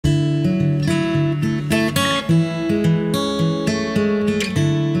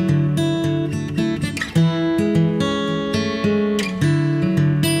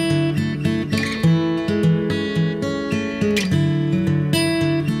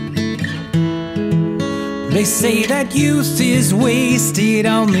They say that youth is wasted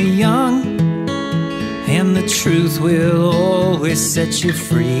on the young, and the truth will always set you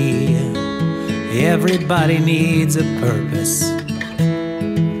free. Everybody needs a purpose,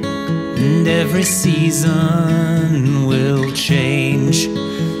 and every season will change.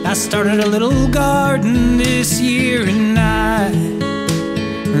 I started a little garden this year, and I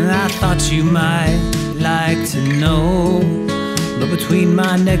thought you might like to know. But between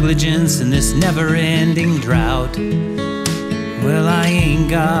my negligence and this never-ending drought, well, I ain't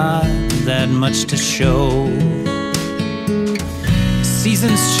got that much to show.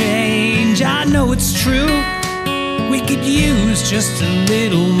 Seasons change, I know it's true. We could use just a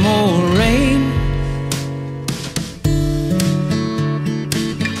little more rain.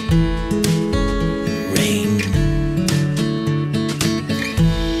 Rain.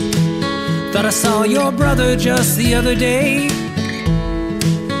 Thought I saw your brother just the other day,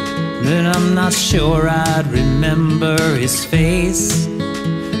 but I'm not sure I'd remember his face.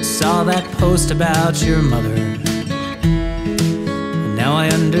 Saw that post about your mother. Now I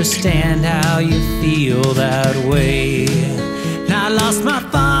understand how you feel that way. Now I lost my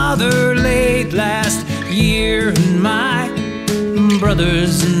father late last year, and my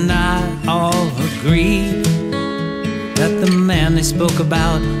brothers and I all agreed that the man they spoke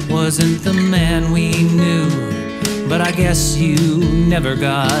about wasn't the man we knew. But I guess you never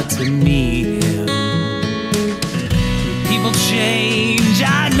got to meet him. People change,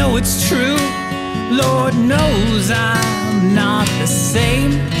 I know it's true. Lord knows I'm not the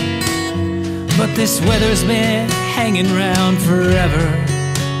same. But this weather's been hanging around forever,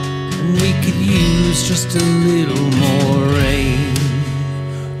 and we could use just a little more rain.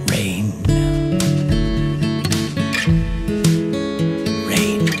 Rain.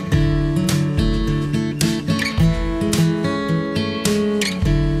 Rain.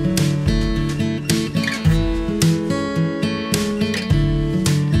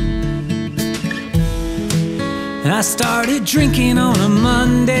 I started drinking on a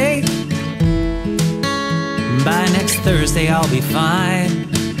Monday. By next Thursday I'll be fine.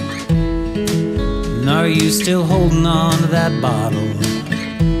 And are you still holding on to that bottle?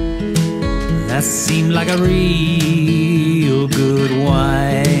 That seemed like a real good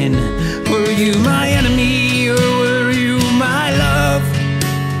wine. Were you my enemy or were you my love?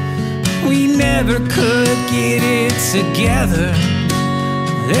 We never could get it together.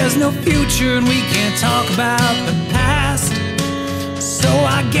 There's no future and we can't talk about the past. So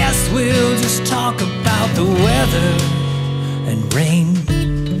I guess we'll just talk about the weather and rain.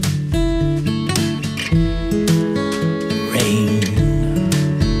 Rain.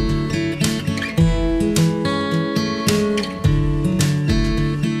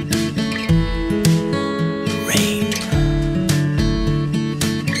 Rain.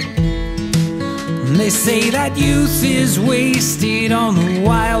 They say that youth is wasted on the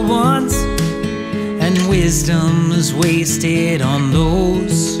wild ones, and wisdom is wasted on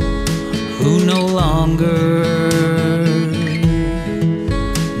those who no longer